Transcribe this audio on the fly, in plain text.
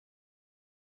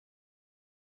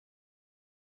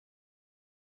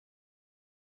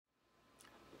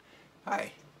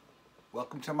Hi,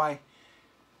 welcome to my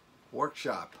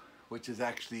workshop, which is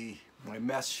actually my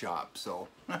mess shop. So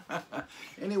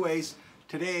anyways,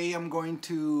 today I'm going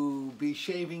to be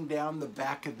shaving down the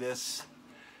back of this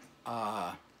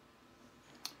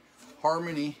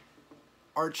Harmony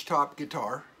archtop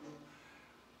guitar.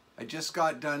 I just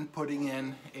got done putting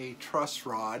in a truss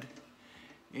rod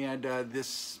and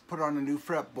this put on a new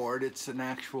fretboard. It's an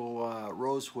actual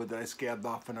rosewood that I scabbed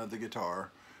off another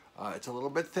guitar. It's a little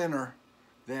bit thinner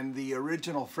than the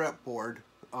original fretboard,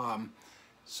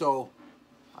 so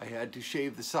I had to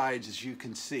shave the sides, as you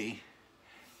can see,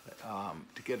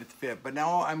 to get it to fit. But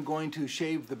now I'm going to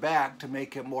shave the back to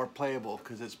make it more playable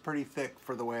because it's pretty thick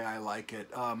for the way I like it.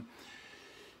 A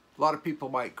lot of people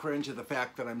might cringe at the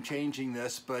fact that I'm changing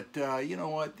this, but you know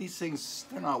what? These things,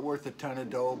 they're not worth a ton of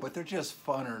dough, but they're just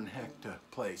funner than heck to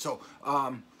play. So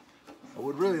I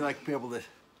would really like to be able to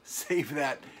save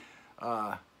that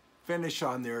finish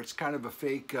on there. It's kind of a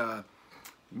fake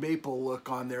maple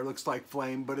look on there. Looks like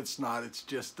flame, but it's not. It's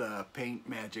just paint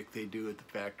magic they do at the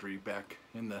factory back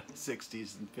in the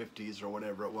 60s and 50s or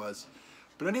whatever it was.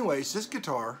 But anyways, this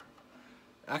guitar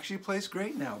actually plays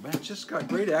great now, man. It's just got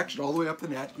great action all the way up the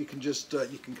neck. You can just,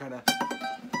 you can kind of...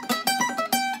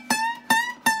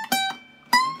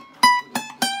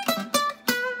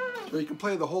 So you can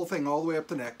play the whole thing all the way up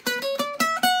the neck.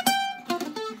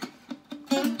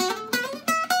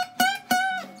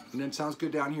 And then sounds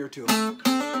good down here too. Has a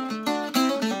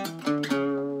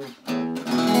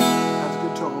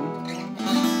good tone.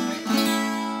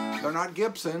 They're not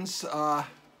Gibsons,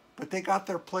 but they got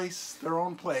their place, their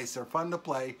own place. They're fun to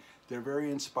play. They're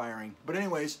very inspiring. But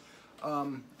anyways,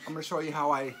 I'm going to show you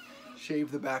how I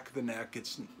shave the back of the neck.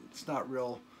 It's not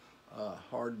real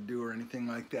hard to do or anything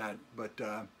like that, but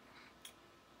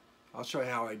I'll show you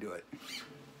how I do it.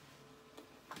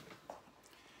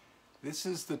 This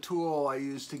is the tool I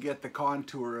use to get the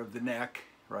contour of the neck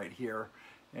right here,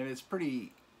 and it's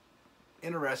pretty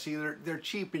interesting. They're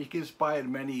cheap and you can just buy it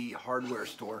at any hardware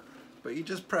store, but you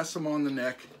just press them on the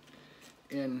neck.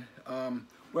 And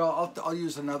well, I'll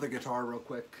use another guitar real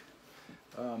quick.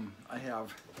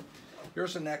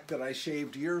 Here's a neck that I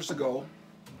shaved years ago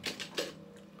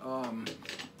on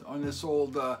this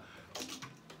old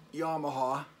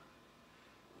Yamaha.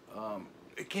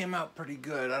 It came out pretty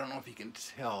good. I don't know if you can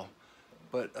tell,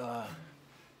 but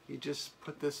you just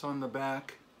put this on the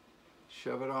back,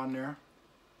 shove it on there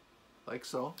like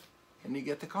so, and you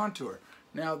get the contour.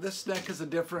 Now this neck is a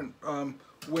different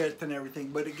width and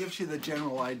everything, but it gives you the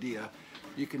general idea.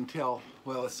 You can tell.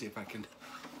 Well, let's see if I can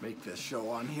make this show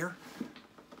on here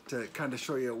to kind of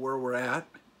show you where we're at.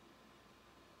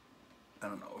 I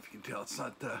don't know if you can tell. It's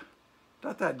not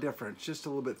that different. It's just a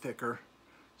little bit thicker.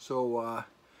 So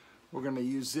we're going to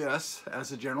use this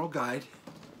as a general guide.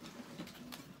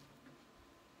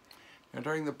 And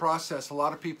during the process, a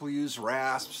lot of people use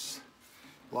rasps.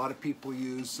 A lot of people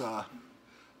use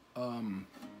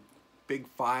big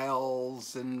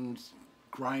files and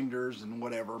grinders and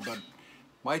whatever. But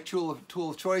my tool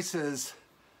of choice is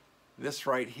this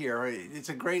right here. It's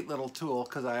a great little tool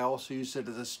because I also use it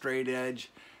as a straight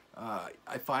edge.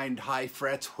 I find high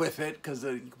frets with it because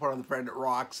you can put on the front, it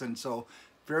rocks, and so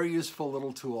very useful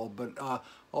little tool. But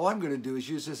all I'm going to do is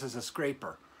use this as a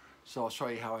scraper. So I'll show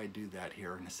you how I do that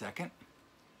here in a second.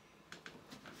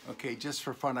 Okay, just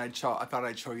for fun, I thought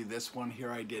I'd show you this one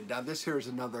here I did. Now this here is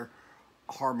another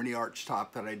Harmony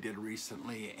archtop that I did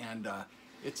recently, and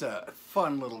it's a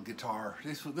fun little guitar.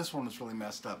 This one was really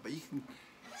messed up, but you can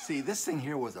see this thing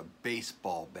here was a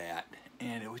baseball bat,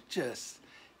 and it was just,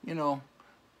 you know,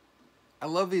 I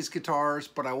love these guitars,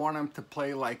 but I want them to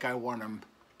play like I want them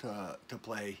to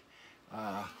play,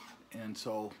 and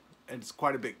so it's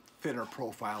quite a bit thinner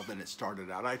profile than it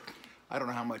started out. I don't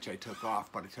know how much I took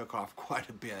off, but I took off quite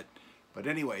a bit. But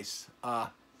anyways,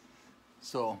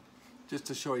 so just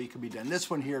to show you it can be done. This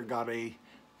one here got a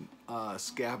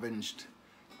scavenged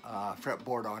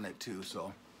fretboard on it too.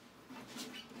 So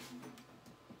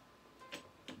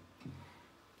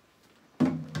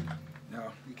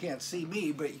now you can't see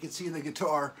me, but you can see the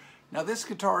guitar. Now this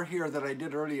guitar here that I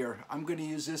did earlier, I'm going to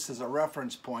use this as a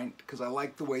reference point because I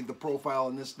like the way the profile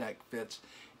in this neck fits.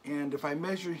 And if I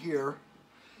measure here,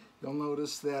 you'll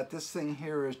notice that this thing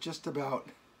here is just about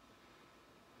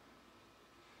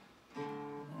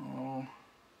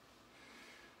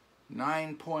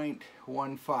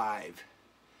 9.15,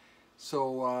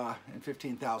 so and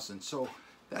 15 thousandths. So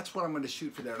that's what I'm going to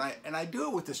shoot for there. And I do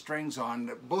it with the strings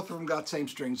on. Both of them got same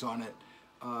strings on it.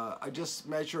 I just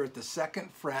measure at the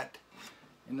second fret,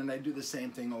 and then I do the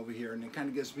same thing over here, and it kind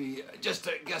of gives me just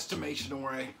a guesstimation of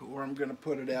where I'm going to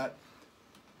put it at,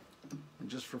 and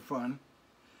just for fun.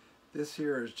 This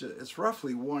here is just, it's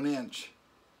roughly 1 inch.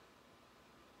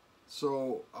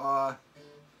 So,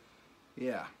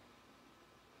 yeah.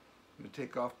 I'm going to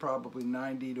take off probably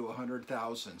 90 to 100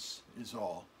 thousandths is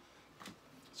all.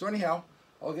 So anyhow,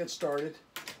 I'll get started.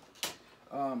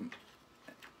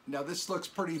 Now this looks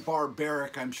pretty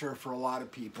barbaric, I'm sure, for a lot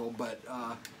of people, but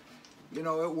you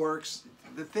know, it works.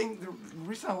 The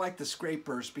reason I like the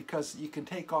scraper is because you can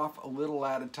take off a little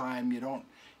at a time.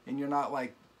 And you're not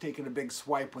like taking a big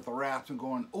swipe with a rasp and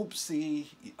going, oopsie.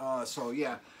 So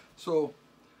yeah, so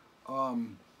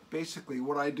basically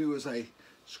what I do is I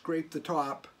scrape the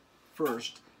top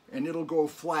first, and it'll go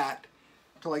flat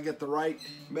till I get the right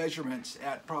measurements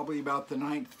at probably about the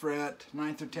 9th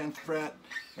or 10th fret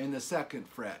and the 2nd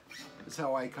fret. That's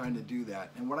how I kind of do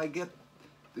that. And when I get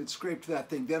it scraped to that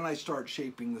thing, then I start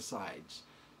shaping the sides.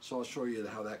 So I'll show you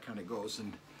how that kind of goes.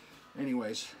 And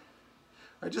anyways,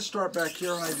 I just start back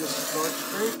here and I just start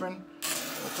scraping.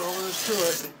 That's all there is to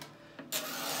it.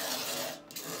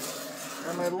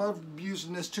 And I love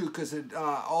using this too because it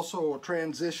also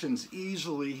transitions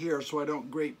easily here, so I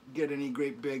don't get any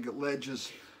great big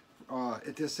ledges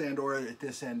at this end or at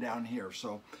this end down here.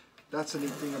 So that's the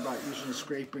neat thing about using the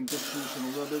scraping, just using a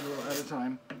little bit at a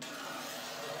time.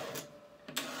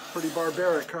 Pretty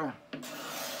barbaric, huh?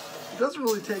 It doesn't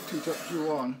really take too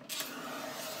long.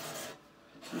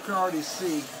 You can already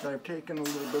see that I've taken a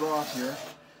little bit off here.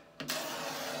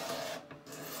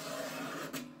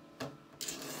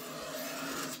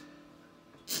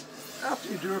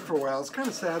 After you do it for a while, it's kind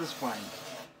of satisfying.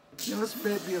 You know, this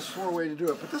may be a slower way to do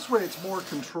it, but this way it's more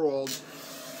controlled.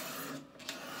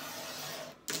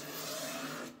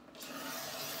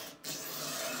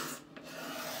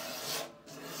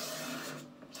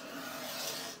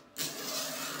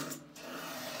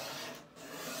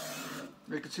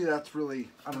 You can see that's really,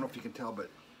 I don't know if you can tell, but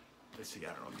let's see, I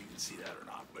don't know if you can see that or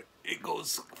not, but it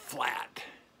goes flat.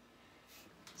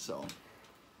 So.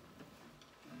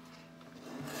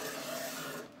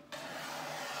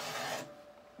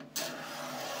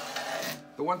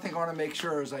 The one thing I want to make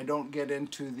sure is I don't get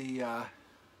into the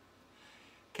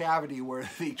cavity where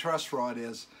the truss rod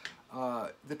is.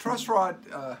 The truss rod,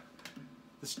 the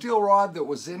steel rod that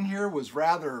was in here was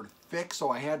rather thick,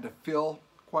 so I had to fill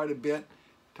quite a bit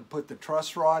to put the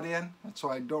truss rod in. So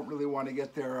I don't really want to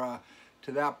get there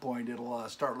to that point. It'll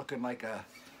start looking like a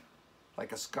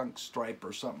skunk stripe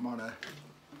or something on a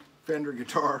Fender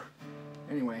guitar.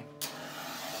 Anyway.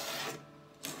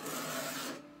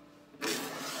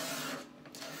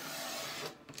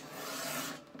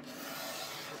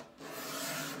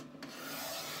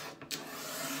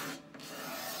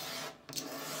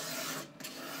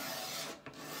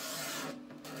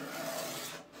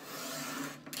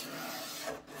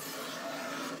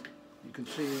 You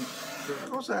can see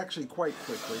it goes actually quite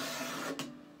quickly.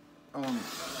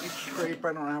 Each scrape,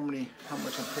 I don't know how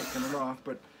much I'm taking it off,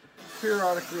 but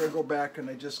periodically I go back and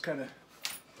I just kind of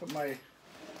put my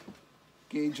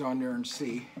gauge on there and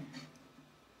see.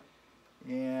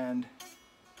 And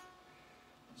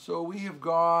so we have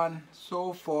gone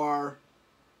so far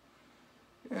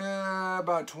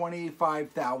about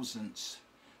 25 thousandths.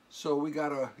 So we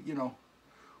got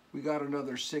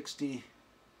another 60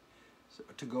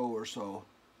 to go or so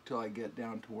till I get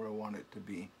down to where I want it to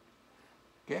be.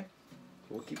 Okay, so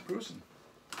we'll keep cruising.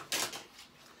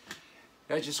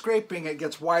 As you're scraping, it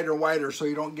gets wider and wider, so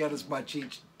you don't get as much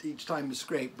each time you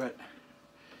scrape, but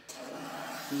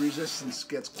the resistance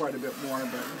gets quite a bit more.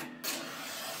 But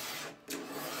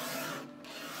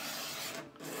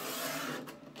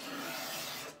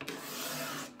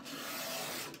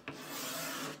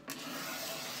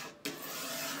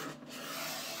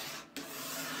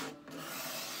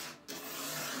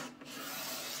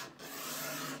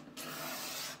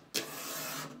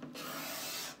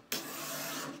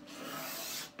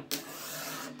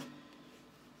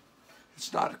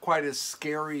it's not quite as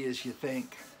scary as you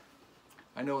think.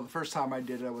 I know the first time I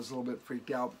did it, I was a little bit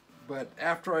freaked out, but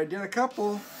after I did a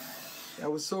couple,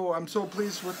 I'm so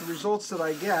pleased with the results that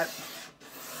I get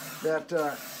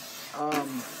that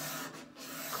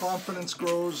confidence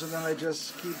grows, and then I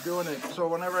just keep doing it. So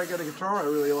whenever I get a guitar I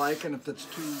really like, and if it's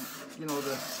too,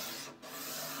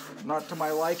 not to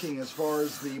my liking as far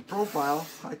as the profile,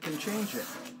 I can change it.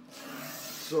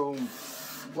 So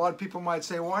a lot of people might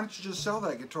say, why don't you just sell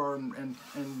that guitar and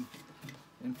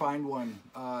find one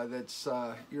that's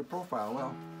your profile?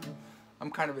 Well,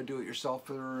 I'm kind of a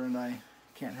do-it-yourselfer, and I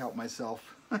can't help myself.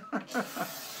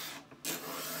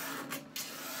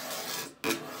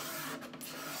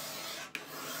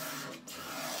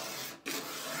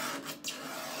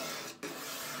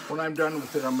 When I'm done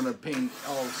with it,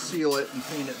 I'll seal it and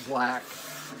paint it black.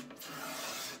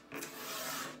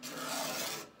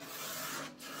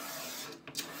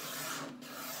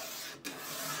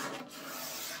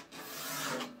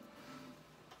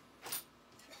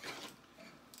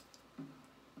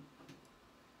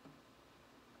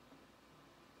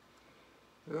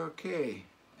 Okay,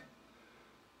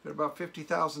 got about 50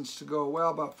 thousandths to go.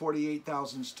 Well, about 48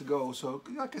 thousandths to go. So,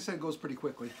 like I said, it goes pretty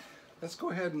quickly. Let's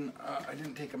go ahead and I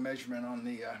didn't take a measurement on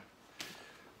the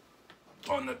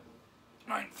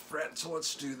 9th fret, so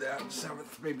let's do that.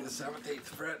 7th, maybe the 7th, 8th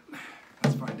fret.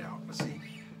 Let's find out. Let's see.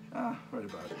 Right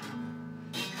about it.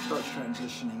 Starts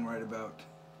transitioning right about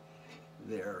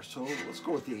there. So let's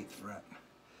go with the 8th fret.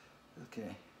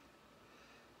 Okay.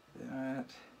 That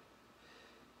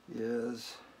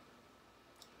is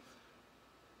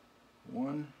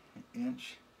 1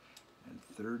 inch and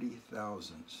 30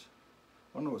 thousandths.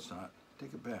 Oh no, it's not.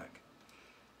 Take it back.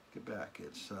 Take it back.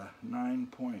 It's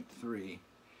 9.3.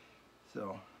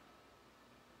 So,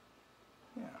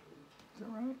 yeah. Is that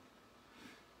right?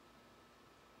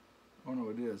 Oh no,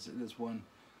 it is. It is 1.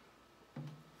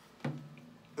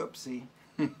 Oopsie.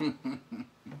 Okay,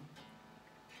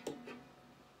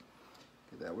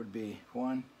 that would be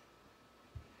 1.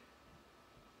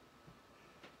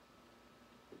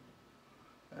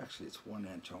 Actually, it's 1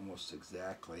 inch almost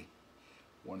exactly.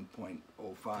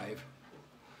 1.05.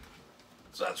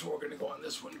 So that's where we're going to go on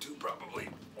this one too, probably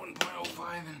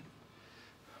 1.05. And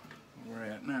where we're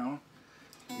at now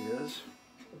is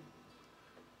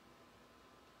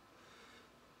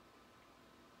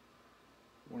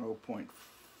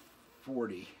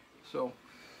 10.40. So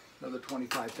another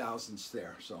 25 thousandths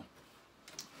there. So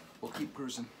we'll keep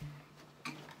cruising.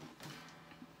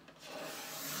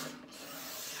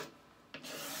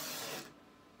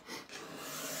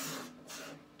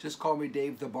 Just call me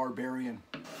Dave the Barbarian.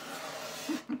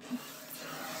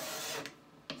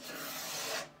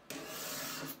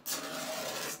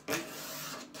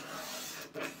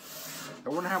 I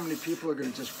wonder how many people are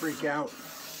going to just freak out.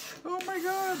 Oh my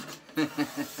God!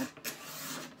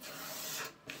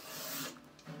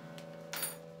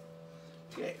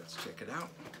 Okay, let's check it out.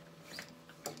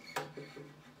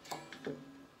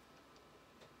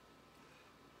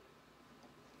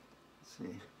 Let's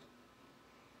see.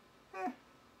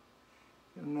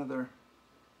 Get another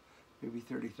maybe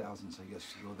 30 thousandths, I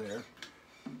guess, to go there.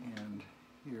 And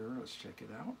here, let's check it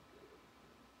out.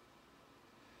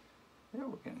 Yeah,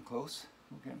 we're getting close.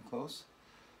 We're getting close.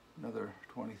 Another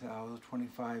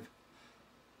 25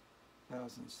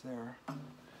 thousandths there.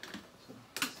 So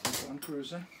let's keep on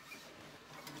cruising.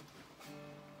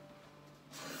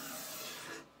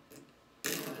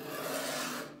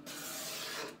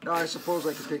 Now I suppose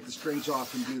I could take the strings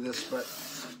off and do this, but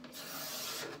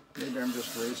maybe I'm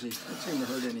just lazy. It doesn't seem to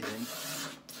hurt anything.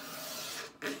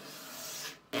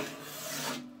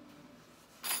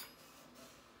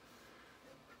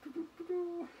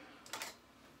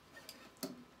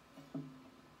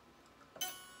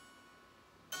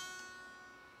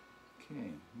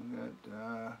 Okay, we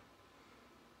got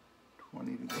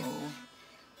 20 to go.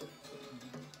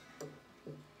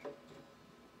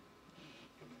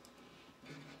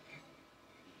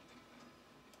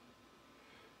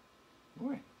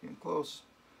 Boy, getting close.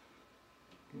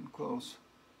 Getting close.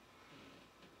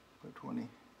 About 20. I'm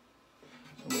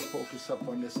going to focus up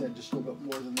on this end just a little bit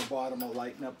more than the bottom. I'll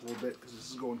lighten up a little bit because this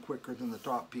is going quicker than the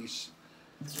top piece.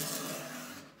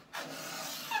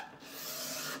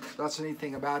 That's the neat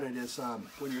thing about it is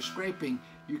when you're scraping,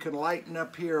 you can lighten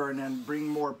up here and then bring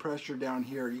more pressure down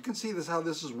here. You can see this how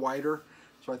this is wider,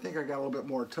 so I think I got a little bit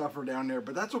more tougher down there,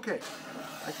 but that's okay.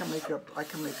 I can make up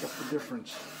the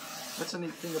difference. That's the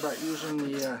neat thing about using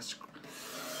the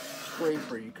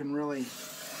scraper. You can really,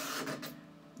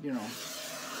 you know,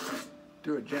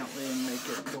 do it gently and make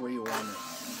it the way you want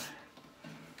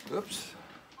it. Oops,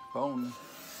 phone.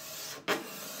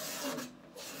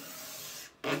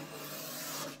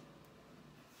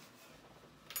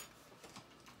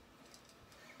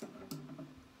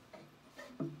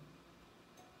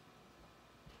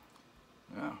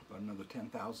 Yeah, about another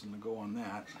 10,000 to go on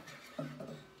that.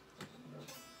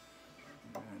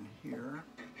 And here,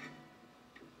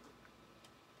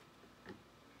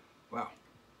 wow,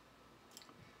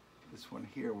 this one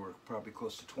here we're probably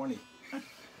close to 20.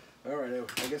 All right,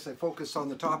 I guess I focused on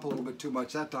the top a little bit too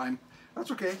much that time.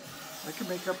 That's okay, I can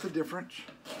make up the difference.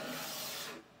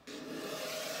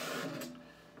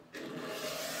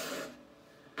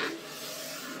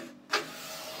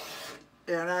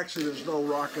 And actually there's no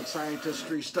rocket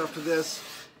scientistry stuff to this.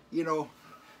 You know,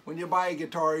 when you buy a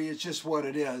guitar, it's just what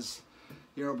it is.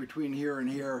 You know, between here and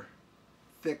here,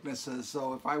 thicknesses.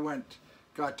 So if I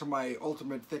got to my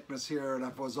ultimate thickness here and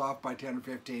if I was off by 10 or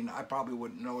 15, I probably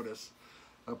wouldn't notice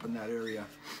up in that area.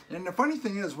 And the funny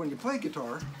thing is, when you play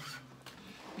guitar,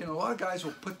 you know, a lot of guys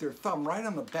will put their thumb right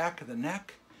on the back of the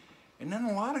neck, and then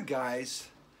a lot of guys,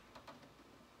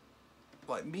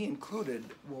 like me included,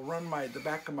 will run the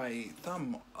back of my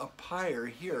thumb up higher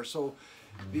here. So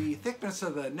the thickness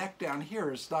of the neck down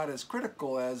here is not as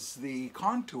critical as the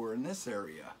contour in this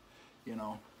area, you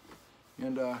know.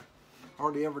 And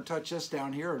hardly ever touch this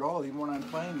down here at all. Even when I'm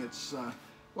playing, it's,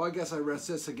 well, I guess I rest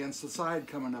this against the side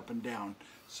coming up and down.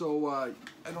 So I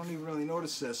don't even really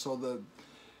notice this. So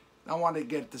I want to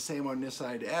get the same on this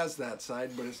side as that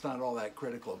side, but it's not all that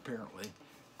critical apparently.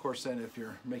 Of course, then if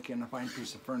you're making a fine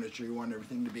piece of furniture, you want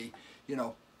everything to be, you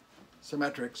know,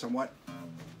 symmetric somewhat.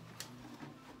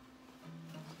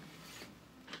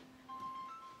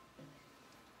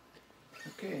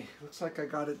 Okay, looks like I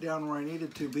got it down where I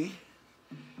needed to be.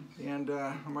 And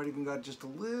I might even got just a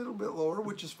little bit lower,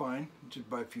 which is fine, just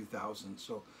by a few thousand.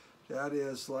 So that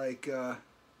is like, yeah,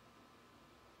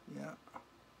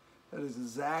 that is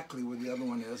exactly where the other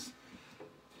one is.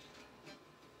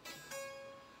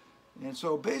 And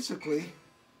so basically,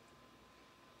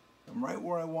 I'm right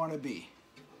where I want to be.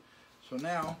 So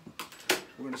now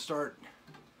we're going to start,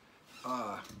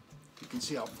 you can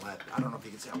see how flat, I don't know if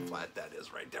you can see how flat that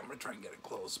is right there. I'm going to try and get it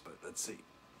close, but let's see.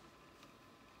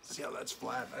 See how that's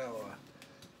flat? I'll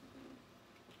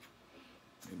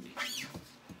maybe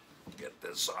get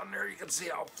this on there. You can see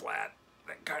how flat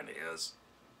that kind of is.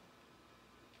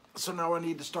 So now I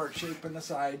need to start shaping the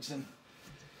sides, and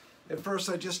at first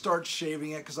I just start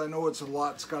shaving it because I know it's a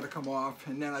lot's got to come off,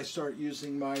 and then I start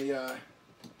using my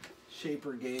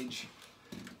shaper gauge,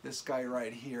 this guy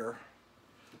right here.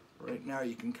 Right now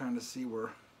you can kind of see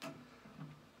we're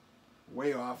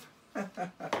way off.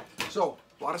 So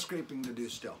a lot of scraping to do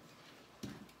still,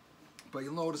 but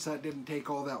you'll notice that didn't take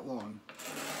all that long.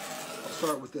 I'll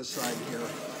start with this side here.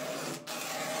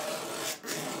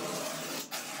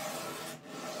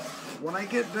 When I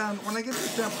get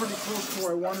this done pretty close to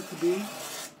where I want it to be,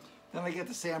 then I get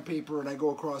the sandpaper and I go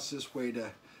across this way to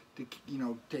you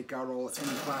know, take out all any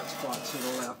flat spots that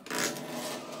are left.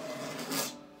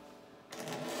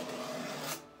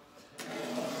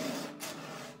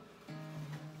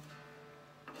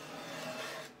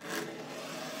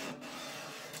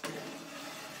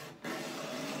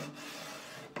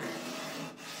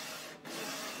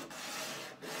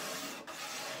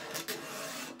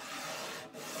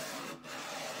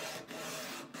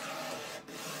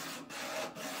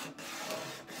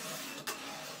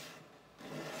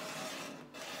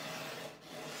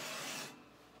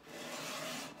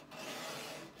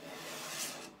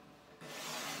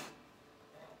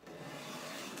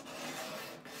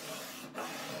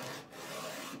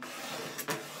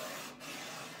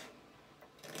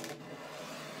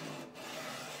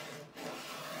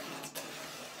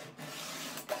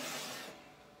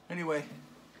 Anyway,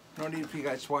 no need for you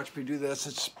guys to watch me do this.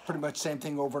 It's pretty much the same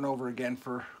thing over and over again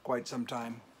for quite some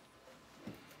time.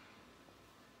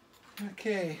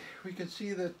 Okay, we can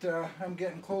see that I'm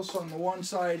getting close on the one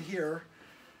side here.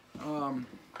 I'm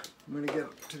going to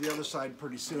get to the other side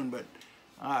pretty soon, but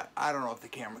I don't know if the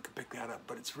camera can pick that up,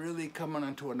 but it's really coming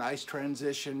into a nice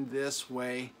transition this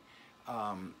way.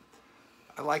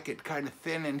 I like it kind of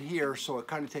thin in here, so it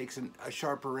kind of takes a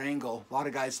sharper angle. A lot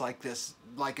of guys like this,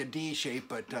 like a D shape,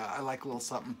 but I like a little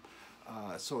something.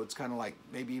 So it's kind of like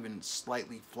maybe even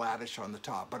slightly flattish on the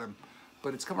top,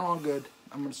 but it's coming along good.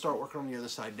 I'm going to start working on the other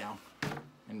side now.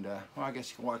 And well, I guess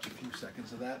you can watch a few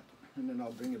seconds of that, and then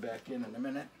I'll bring it back in a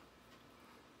minute.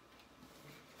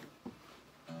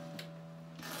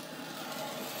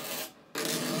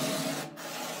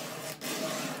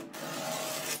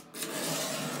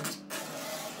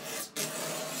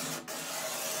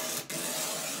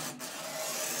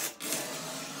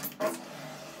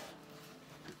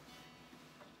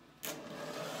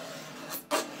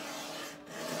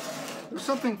 There's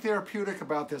something therapeutic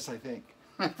about this, I think.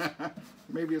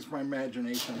 Maybe it's my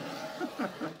imagination.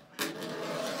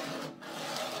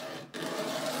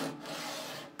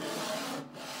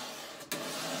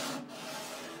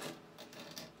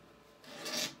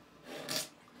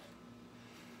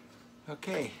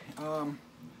 Okay,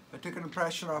 I took an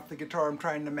impression off the guitar I'm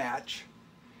trying to match,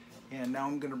 and now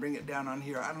I'm going to bring it down on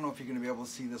here. I don't know if you're going to be able to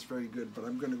see this very good, but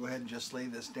I'm going to go ahead and just lay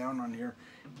this down on here.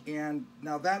 And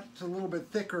now that's a little bit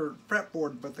thicker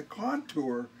fretboard, but the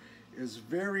contour is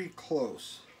very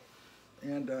close.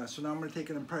 And so now I'm going to take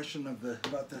an impression of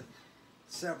about the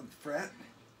 7th fret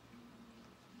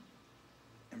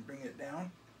and bring it down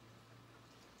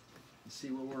and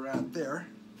see where we're at there.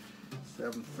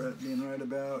 7th fret being right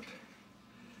about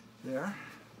there.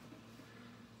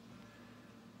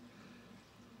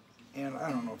 And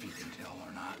I don't know if you can tell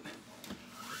or not.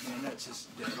 And that's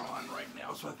just dead on right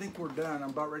now. So I think we're done.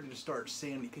 I'm about ready to start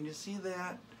sanding. Can you see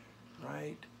that?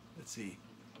 Right? Let's see.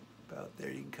 About there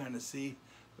you can kind of see.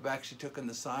 I've actually taken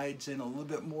the sides in a little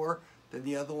bit more than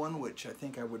the other one, which I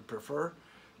think I would prefer.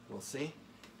 We'll see.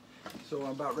 So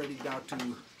I'm about ready now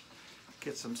to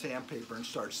get some sandpaper and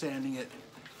start sanding it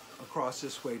across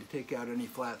this way to take out any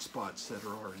flat spots that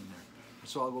are in there.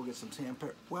 So I'll go get some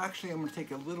sandpaper. Well, actually, I'm going to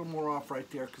take a little more off right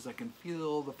there because I can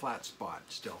feel the flat spot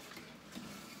still. It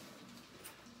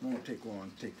won't take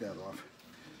long to take that off.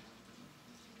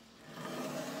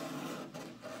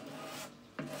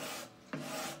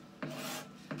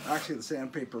 Actually, the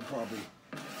sandpaper will probably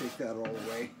take that all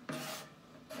away.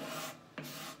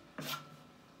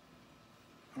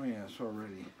 Oh yeah, it's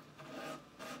already.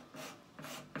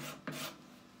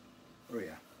 Oh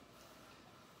yeah.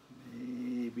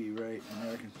 Maybe right in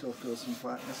there I can still feel some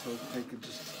flatness, so just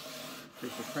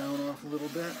take the crown off a little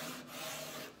bit.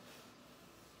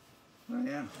 Oh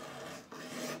yeah.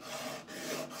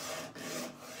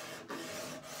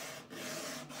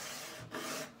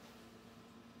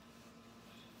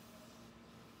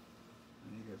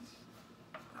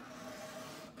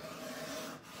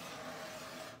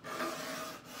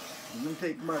 It doesn't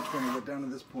take much when you get down to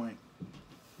this point.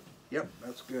 Yep,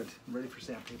 that's good. I'm ready for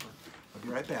sandpaper. I'll be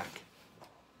right back.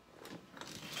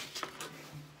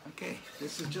 Okay,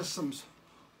 this is just some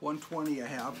 120 I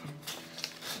have.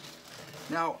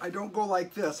 Now, I don't go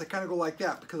like this. I kind of go like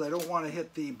that because I don't want to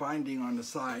hit the binding on the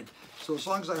side. So as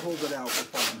long as I hold it out, we're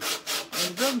fine.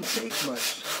 And it doesn't take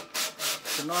much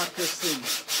to knock this thing,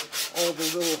 all the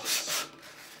little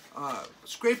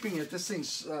scraping it. This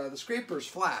thing's, the scraper is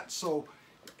flat. So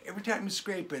every time you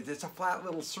scrape it, it's a flat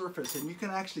little surface, and you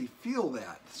can actually feel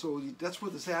that. So that's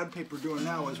what the sandpaper doing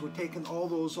now is we're taking all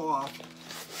those off,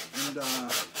 and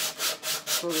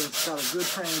so that it's got a good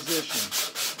transition.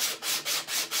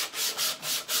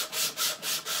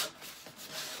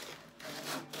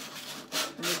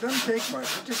 And it doesn't take much.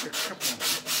 It takes a couple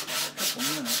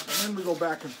minutes, and then we go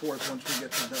back and forth once we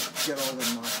get all of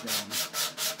them knocked down.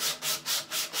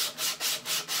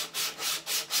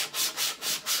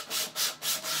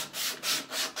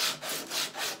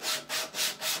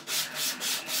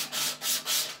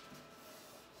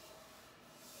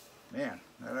 Man,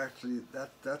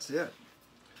 that's it.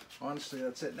 Honestly,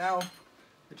 that's it. Now,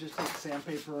 I just take the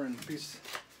sandpaper and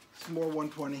some more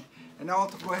 120. And now I'll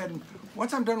have to go ahead and,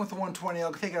 once I'm done with the 120,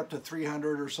 I'll take it up to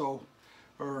 300 or so,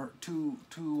 or two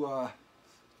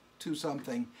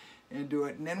something, and do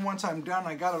it. And then once I'm done,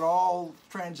 I got it all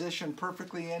transitioned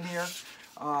perfectly in here.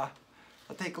 I'll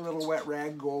take a little wet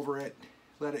rag, go over it,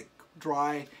 let it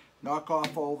dry, knock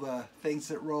off all the things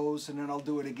that rose, and then I'll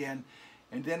do it again.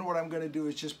 And then what I'm going to do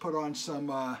is just put on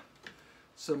some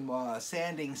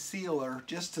sanding sealer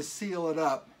just to seal it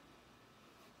up.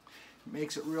 It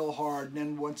makes it real hard, and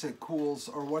then once it cools,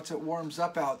 or once it warms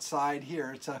up outside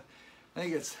here, I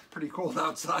think it's pretty cold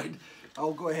outside,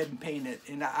 I'll go ahead and paint it.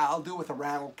 And I'll do it with a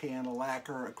rattle can of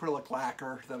lacquer, acrylic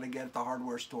lacquer that I get at the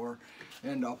hardware store.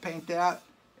 And I'll paint that,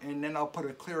 and then I'll put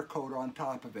a clear coat on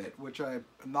top of it, which I'm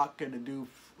not going to do,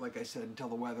 like I said, until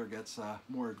the weather gets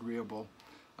more agreeable.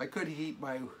 I could heat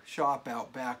my shop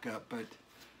out back up,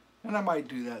 and I might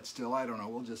do that still. I don't know.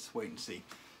 We'll just wait and see.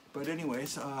 But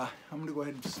anyways, I'm going to go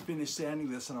ahead and finish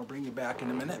sanding this, and I'll bring you back in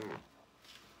a minute.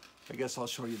 I guess I'll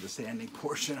show you the sanding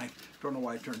portion. I don't know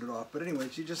why I turned it off. But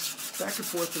anyways, you just back and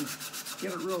forth and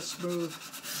get it real smooth.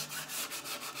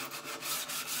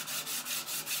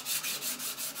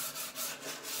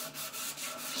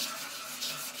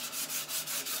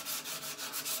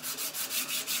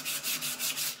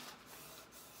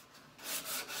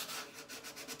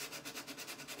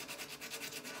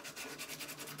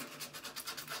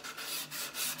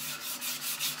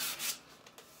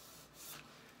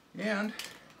 And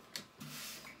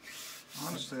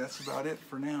honestly, that's about it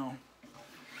for now.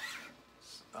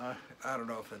 I don't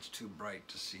know if that's too bright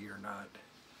to see or not.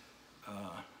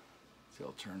 So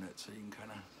I'll turn it so you can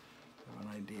kind of have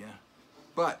an idea.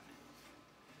 But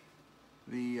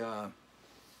the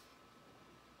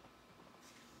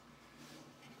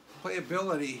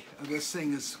playability of this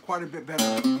thing is quite a bit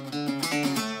better.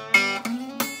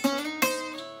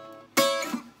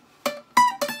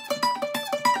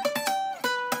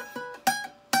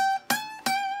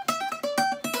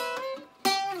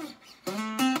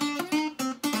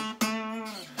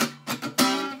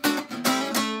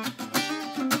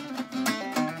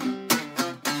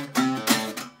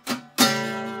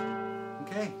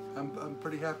 I'm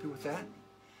pretty happy with that.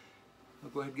 I'll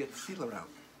go ahead and get the sealer out.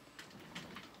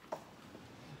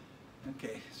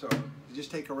 Okay, so you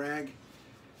just take a rag.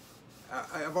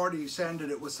 I've already sanded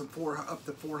it with some up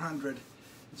to 400.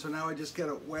 So now I just get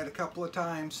it wet a couple of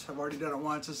times. I've already done it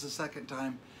once, this is the second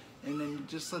time. And then you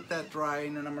just let that dry,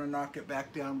 and then I'm going to knock it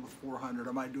back down with 400.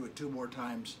 I might do it 2 more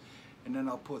times, and then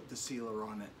I'll put the sealer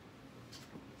on it.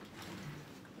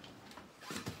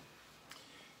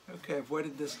 Okay, I've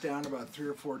wetted this down about 3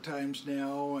 or 4 times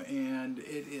now, and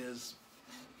it is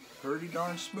pretty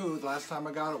darn smooth. Last time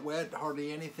I got it wet,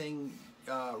 hardly anything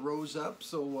rose up,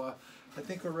 so I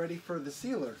think we're ready for the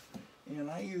sealer. And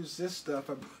I use this stuff.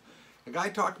 A guy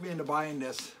talked me into buying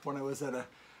this when I was at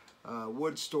a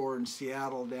wood store in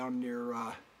Seattle down near,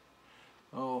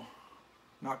 oh,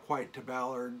 not quite to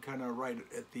Ballard, kind of right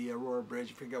at the Aurora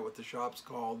Bridge. I forget what the shop's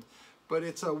called. But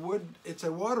it's a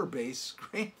water-based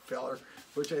grain filler,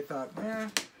 which I thought,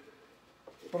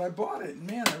 but I bought it, and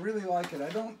man, I really like it. I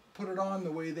don't put it on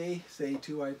the way they say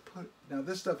to. Now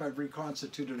this stuff I've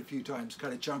reconstituted a few times,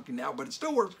 kind of chunky now, but it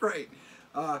still works great.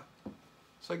 So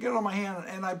I get it on my hand,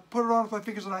 and I put it on with my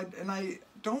fingers, and I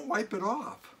don't wipe it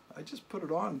off. I just put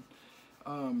it on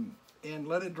and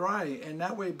let it dry, and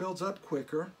that way it builds up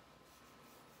quicker.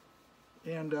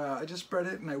 And I just spread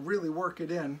it, and I really work it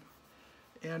in.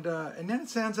 And then it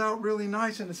sands out really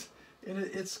nice, and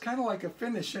it's kind of like a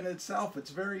finish in itself. It's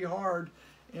very hard,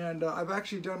 and I've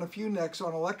actually done a few necks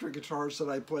on electric guitars that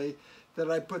I play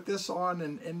that I put this on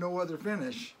and no other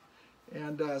finish,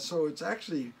 and so it's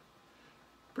actually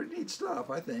pretty neat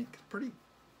stuff. I think pretty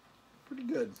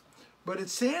good, but it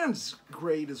sands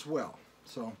great as well.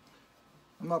 So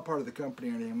I'm not part of the company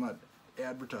or anything. I'm not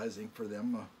advertising for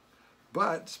them,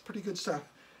 but it's pretty good stuff.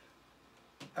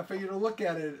 If you to look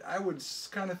at it, I would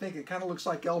kind of think it kind of looks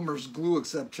like Elmer's glue,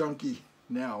 except chunky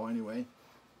now, anyway.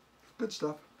 Good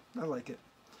stuff. I like it.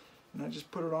 And I just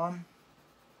put it on,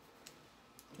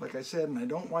 like I said, and I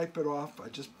don't wipe it off. I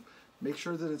just make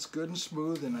sure that it's good and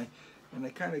smooth, and I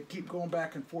kind of keep going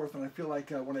back and forth, and I feel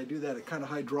like when I do that, it kind of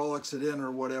hydraulics it in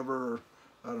or whatever. Or,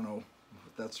 I don't know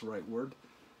if that's the right word.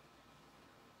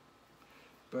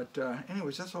 But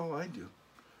anyways, that's all I do.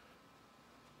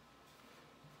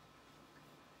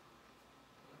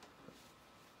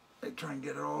 I try and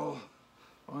get it all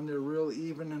on there real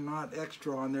even and not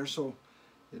extra on there so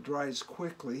it dries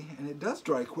quickly. And it does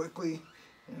dry quickly.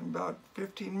 In about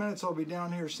 15 minutes I'll be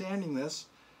down here sanding this.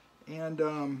 And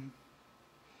then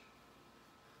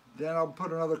I'll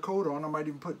put another coat on. I might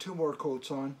even put 2 more coats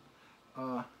on.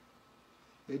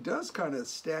 It does kind of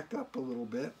stack up a little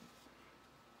bit.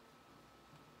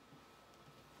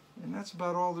 And that's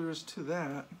about all there is to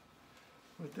that.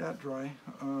 Let that dry.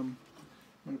 I'm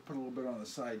going to put a little bit on the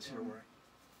sides here. Where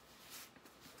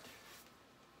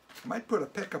I might put a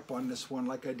pickup on this one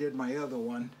like I did my other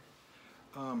one.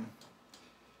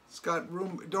 It's got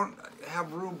room, don't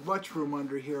have much room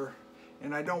under here,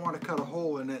 and I don't want to cut a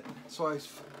hole in it. So I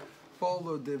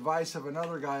followed the advice of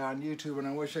another guy on YouTube, and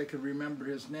I wish I could remember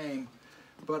his name.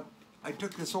 But I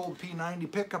took this old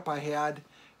P90 pickup I had,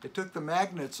 I took the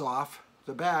magnets off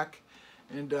the back,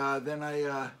 and then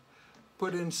I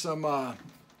put in some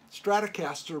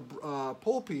Stratocaster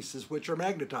pole pieces, which are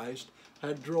magnetized. I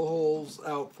had drill holes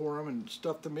out for them and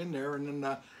stuffed them in there, and then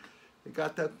I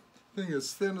got that thing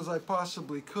as thin as I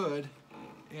possibly could,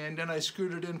 and then I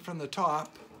screwed it in from the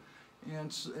top,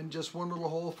 and just one little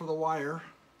hole for the wire,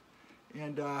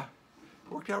 and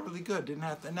worked out really good. Didn't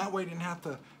have to, and that way I didn't have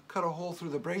to cut a hole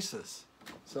through the braces.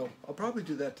 So I'll probably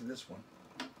do that to this one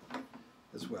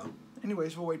as well.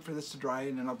 Anyways, we'll wait for this to dry,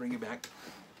 and then I'll bring it back.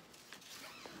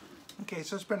 Okay,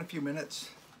 so it's been a few minutes,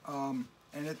 and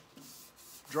it's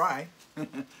dry,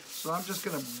 so I'm just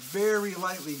going to very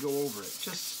lightly go over it,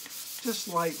 just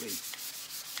lightly.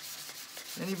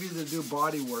 Any of you that do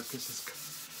body work,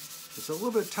 it's a little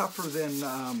bit tougher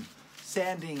than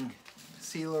sanding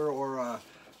sealer or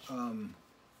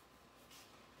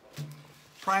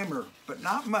primer, but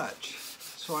not much.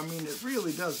 So I mean, it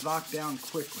really does knock down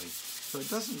quickly. So it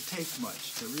doesn't take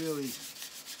much to really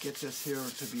get this here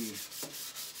to be,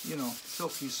 you know,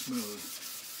 silky smooth.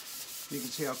 You can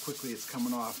see how quickly it's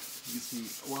coming off. You can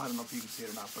see, well, I don't know if you can see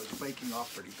it or not, but it's flaking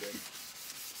off pretty good.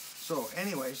 So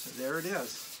anyways, there it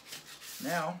is.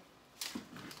 Now,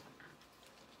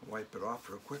 wipe it off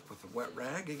real quick with a wet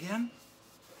rag again.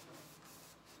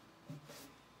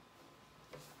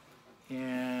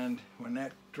 And when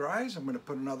that dries, I'm going to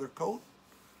put another coat.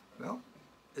 Well,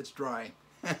 it's dry.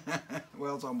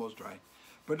 Well, it's almost dry.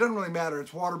 But it doesn't really matter.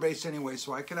 It's water-based anyway,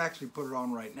 so I could actually put it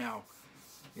on right now.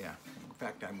 Yeah, in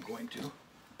fact, I'm going to.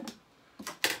 Put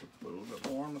a little bit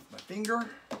more on with my finger.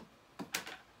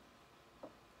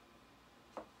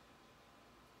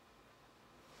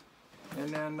 And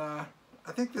then I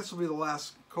think this will be the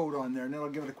last coat on there, and then I'll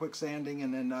give it a quick sanding,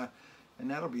 and then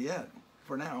and that'll be it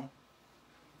for now.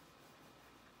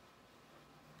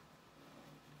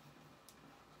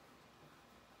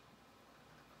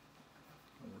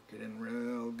 Work it in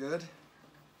real good.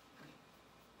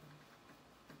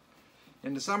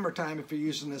 In the summertime, if you're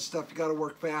using this stuff, you got to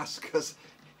work fast because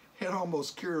it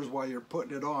almost cures while you're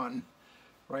putting it on.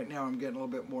 right now I'm getting a little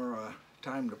bit more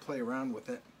time to play around with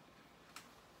it.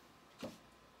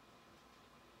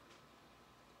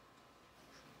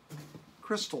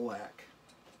 Crystal lac.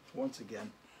 Once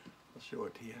again, I'll show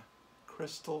it to you.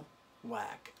 Crystal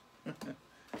lac.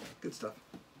 Good stuff.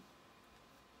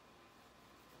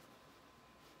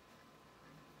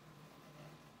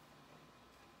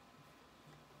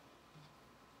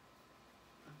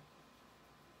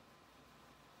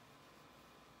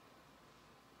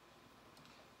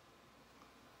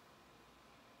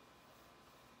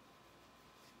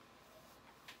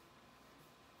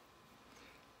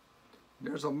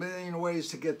 There's a million ways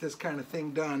to get this kind of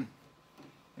thing done,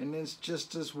 and it's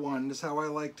just this one. This is how I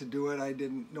like to do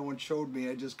it. No one showed me.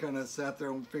 I just kind of sat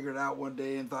there and figured it out one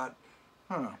day and thought,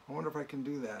 I wonder if I can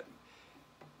do that.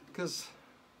 Because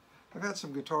I've had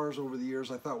some guitars over the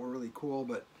years I thought were really cool,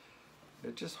 but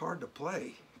they're just hard to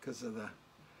play because of the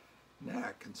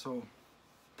neck. And so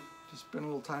just spend a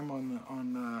little time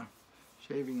on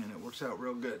shaving, and it works out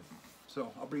real good.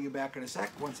 So I'll bring you back in a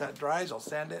sec. Once that dries, I'll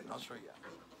sand it and I'll show you.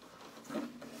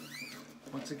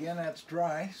 Once again, that's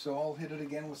dry, so I'll hit it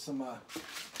again with some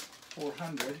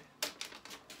 400.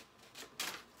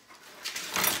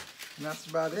 And that's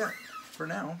about it for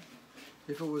now.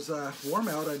 If it was warm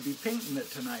out, I'd be painting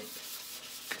it tonight.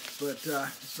 But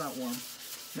it's not warm.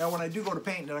 Now, when I do go to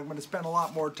painting it, I'm going to spend a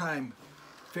lot more time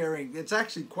fairing. It's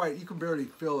actually quite, you can barely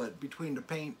feel it between the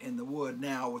paint and the wood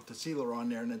now with the sealer on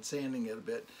there and then sanding it a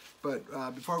bit. But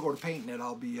before I go to painting it,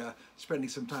 I'll be spending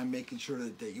some time making sure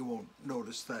that you won't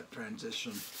notice that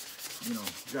transition. You know,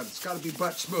 it's got to be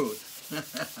butt smooth.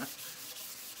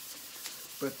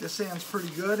 But this sand's pretty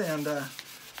good, and I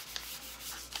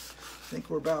think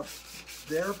we're about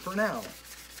there for now.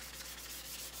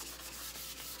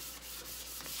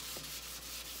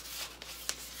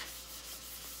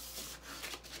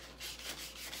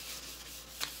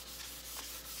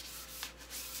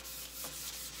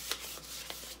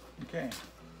 Okay,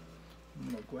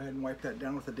 I'm going to go ahead and wipe that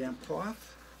down with a damp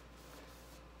cloth.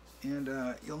 And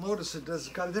you'll notice it's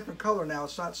got a different color now.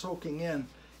 It's not soaking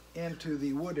into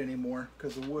the wood anymore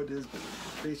because the wood is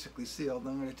basically sealed.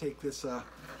 I'm going to take this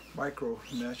micro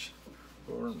mesh,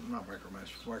 or not micro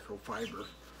mesh, microfiber,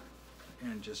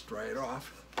 and just dry it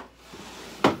off.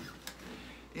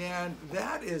 And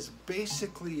that is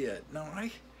basically it. Now,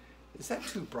 is that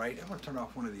too bright? I'm going to turn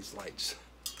off one of these lights.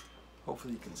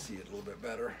 Hopefully you can see it a little bit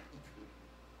better.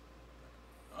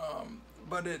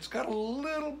 But it's got a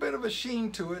little bit of a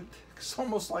sheen to it. It's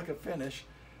almost like a finish.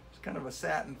 It's kind of a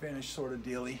satin finish sort of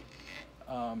dealy.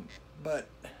 But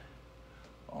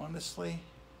honestly,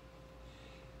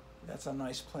 that's a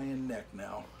nice playing neck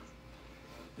now.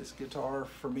 This guitar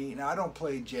for me, now I don't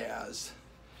play jazz,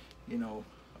 you know.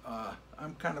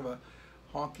 I'm kind of a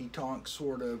honky-tonk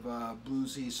sort of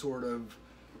bluesy sort of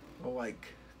like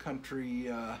country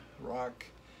rock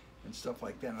and stuff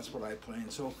like that. That's what I play.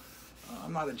 And so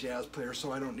I'm not a jazz player,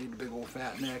 so I don't need a big old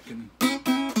fat neck. And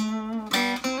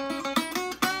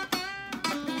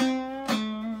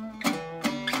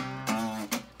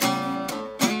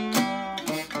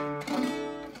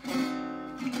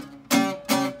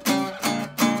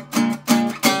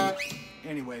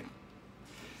anyway,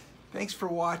 thanks for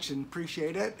watching.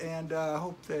 Appreciate it, and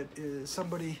hope that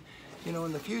somebody, you know,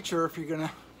 in the future, if you're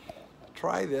gonna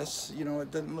try this, you know,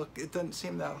 it doesn't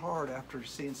seem that hard after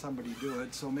seeing somebody do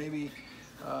it. So maybe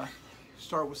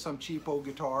start with some cheapo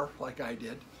guitar like I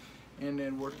did, and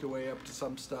then work your way up to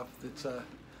some stuff that's a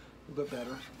little bit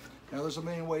better. Now, there's a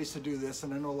million ways to do this,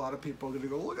 and I know a lot of people are going to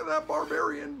go, look at that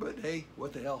barbarian, but hey,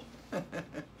 what the hell.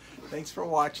 Thanks for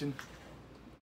watching.